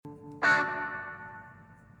Good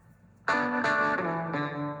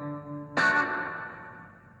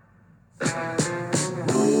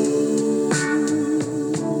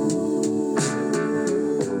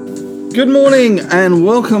morning and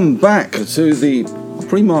welcome back to the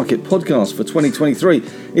pre-market podcast for 2023.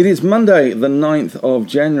 It is Monday the 9th of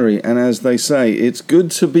January, and as they say, it's good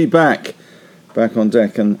to be back on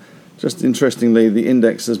deck. And just interestingly, the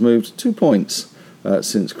index has moved 2 points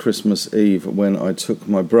since Christmas Eve when I took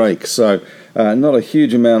my break. So not a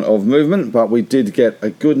huge amount of movement, but we did get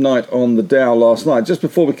a good night on the Dow last night. Just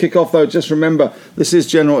before we kick off though, just remember this is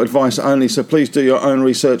general advice only, so please do your own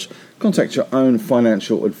research. Contact your own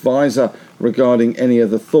financial advisor regarding any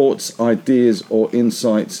of the thoughts, ideas or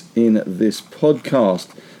insights in this podcast.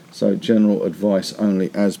 So general advice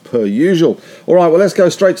only as per usual. All right, well, let's go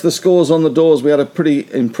straight to the scores on the doors. We had a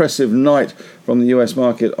pretty impressive night from the US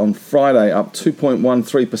market on Friday, up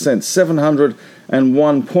 2.13%,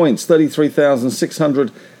 701 points,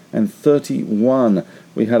 33,631.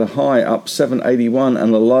 We had a high up 781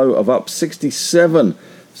 and a low of up 67.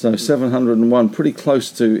 So 701, pretty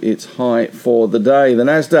close to its high for the day. The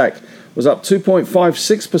Nasdaq was up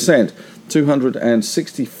 2.56%,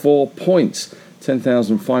 264 points,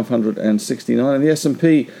 10,569. And the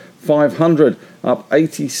S&P 500 up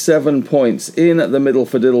 87 points in the middle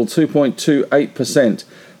for diddle, 2.28%,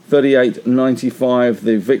 38.95.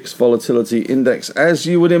 The VIX Volatility Index, as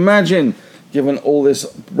you would imagine, given all this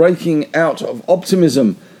breaking out of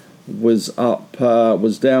optimism, was down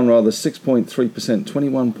 6.3%,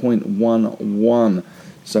 21.11.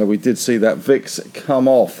 So we did see that VIX come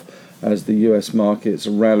off as the US markets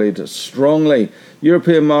rallied strongly.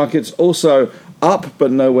 European markets also up,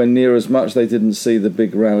 but nowhere near as much. They didn't see the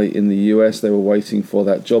big rally in the US. They were waiting for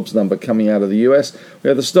that jobs number coming out of the US. We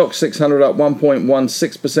had the Stoxx 600 up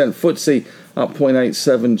 1.16%, FTSE up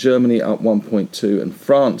 0.87%, Germany up 1.2%, and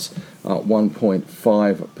France up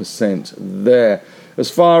 1.5% there. As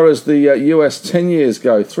far as the US 10 years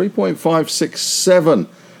go, 3.567,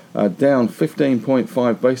 down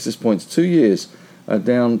 15.5 basis points. 2 years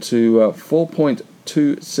down to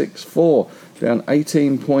 4.264, down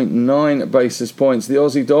 18.9 basis points. The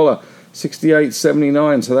Aussie dollar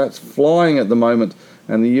 68.79, so that's flying at the moment.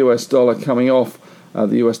 And the US dollar coming off,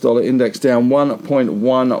 the US dollar index down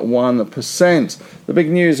 1.11%. The big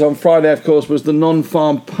news on Friday, of course, was the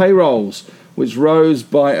non-farm payrolls, which rose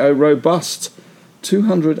by a robust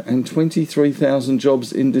 223,000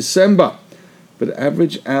 jobs in December, but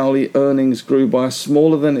average hourly earnings grew by a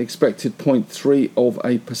smaller than expected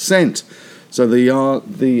 0.3%. So the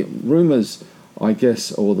rumours, I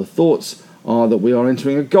guess, or the thoughts are that we are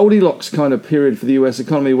entering a Goldilocks kind of period for the US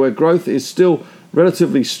economy, where growth is still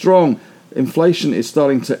relatively strong, inflation is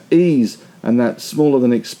starting to ease, and that smaller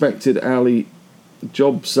than expected hourly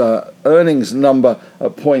jobs earnings number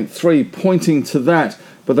at 0.3 pointing to that.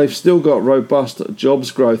 But they've still got robust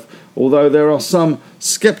jobs growth, although there are some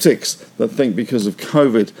skeptics that think because of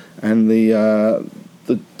COVID and the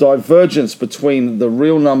divergence between the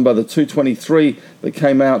real number, the 223 that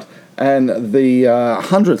came out, and the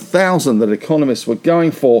 100,000 that economists were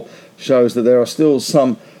going for, shows that there are still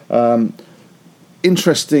some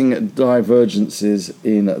interesting divergences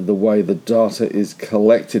in the way the data is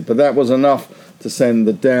collected. But that was enough to send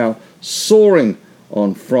the Dow soaring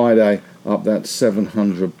on Friday, up that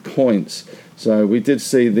 700 points. So we did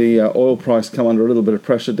see the oil price come under a little bit of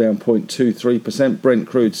pressure, down 0.23%. Brent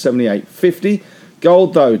crude 78.50.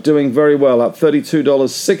 Gold, though, doing very well, up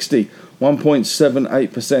 $32.60,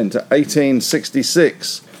 1.78% to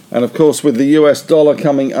 18.66. And of course, with the US dollar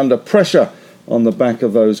coming under pressure on the back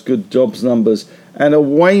of those good jobs numbers and a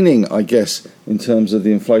waning, I guess, in terms of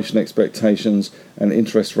the inflation expectations and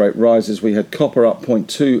interest rate rises, we had copper up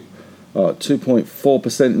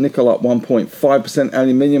 2.4%, nickel up 1.5%,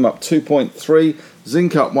 aluminium up 2.3%,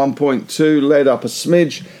 zinc up 1.2%, lead up a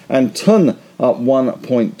smidge, and tin up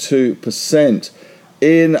 1.2%.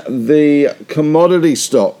 In the commodity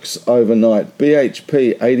stocks overnight,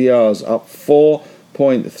 BHP ADRs up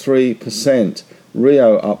 4.3%,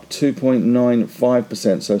 Rio up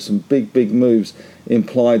 2.95%, so some big moves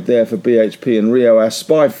implied there for BHP and Rio. Our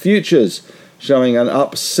SPY futures showing an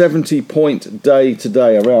up 70-point day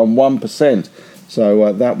today, around 1%.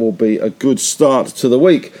 So that will be a good start to the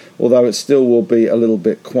week, although it still will be a little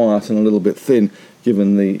bit quiet and a little bit thin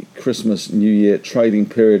given the Christmas New Year trading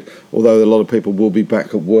period, although a lot of people will be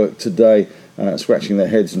back at work today, scratching their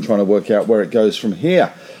heads and trying to work out where it goes from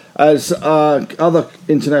here. As other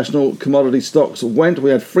international commodity stocks went,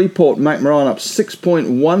 we had Freeport McMoran up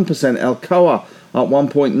 6.1%, Alcoa up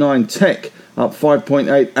 1.9%, Teck up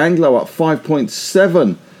 5.8%, Anglo up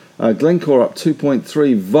 5.7%, Glencore up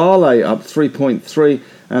 2.3%, Vale up 3.3%,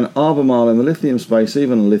 And Albemarle in the lithium space,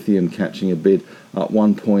 even lithium catching a bid, up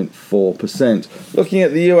 1.4%. Looking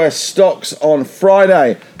at the US stocks on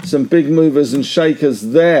Friday, some big movers and shakers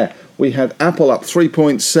there. We had Apple up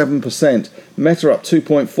 3.7%, Meta up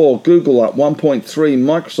 2.4%, Google up 1.3%,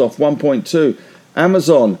 Microsoft 1.2%,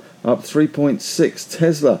 Amazon up 3.6%,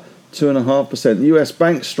 Tesla 2.5%. US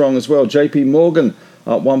banks strong as well. JP Morgan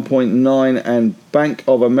up 1.9%, and Bank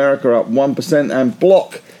of America up 1%, and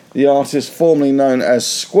Block, the artist formerly known as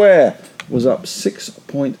Square, was up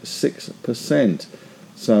 6.6%.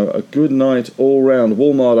 So a good night all round.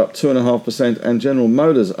 Walmart up 2.5%, and General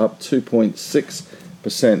Motors up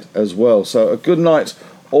 2.6% as well. So a good night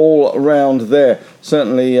all round there.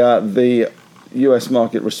 Certainly the US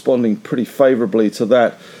market responding pretty favourably to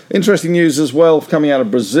that. Interesting news as well coming out of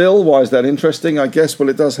Brazil. Why is that interesting? I guess, well,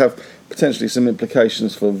 it does have potentially some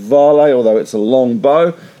implications for Vale, although it's a long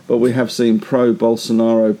bow. But we have seen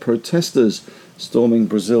pro-Bolsonaro protesters storming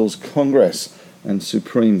Brazil's Congress and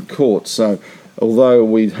Supreme Court. So although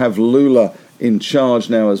we have Lula in charge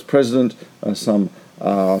now as president, some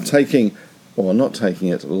are taking, or not taking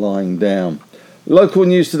it, lying down. Local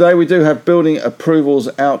news today, we do have building approvals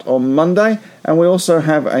out on Monday, and we also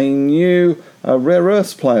have a new rare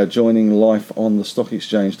earths player joining life on the stock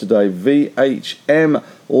exchange today, VHM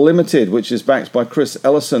Limited, which is backed by Chris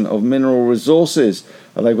Ellison of Mineral Resources.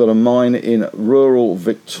 They've got a mine in rural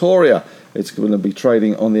Victoria. It's going to be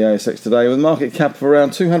trading on the ASX today with a market cap of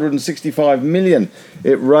around 265 million.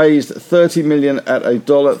 It raised 30 million at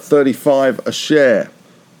 $1.35 a share.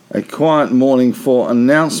 A quiet morning for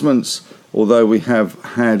announcements, although we have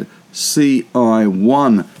had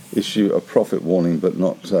CI1 issue a profit warning, but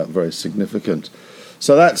not very significant.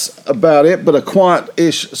 So that's about it, but a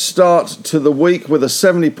quiet-ish start to the week with a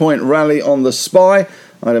 70-point rally on the SPY.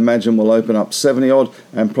 I'd imagine we'll open up 70-odd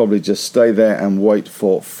and probably just stay there and wait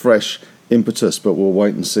for fresh impetus, but we'll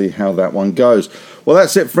wait and see how that one goes. Well,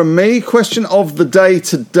 that's it from me. Question of the day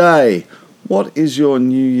today. What is your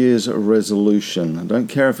New Year's resolution? I don't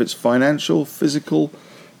care if it's financial, physical,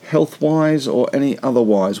 health-wise, or any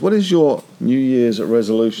otherwise. What is your New Year's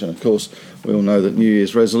resolution? Of course, we all know that New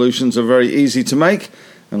Year's resolutions are very easy to make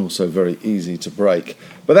and also very easy to break.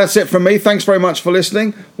 But that's it from me. Thanks very much for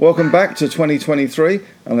listening. Welcome back to 2023,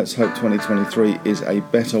 and let's hope 2023 is a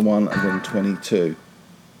better one than 22.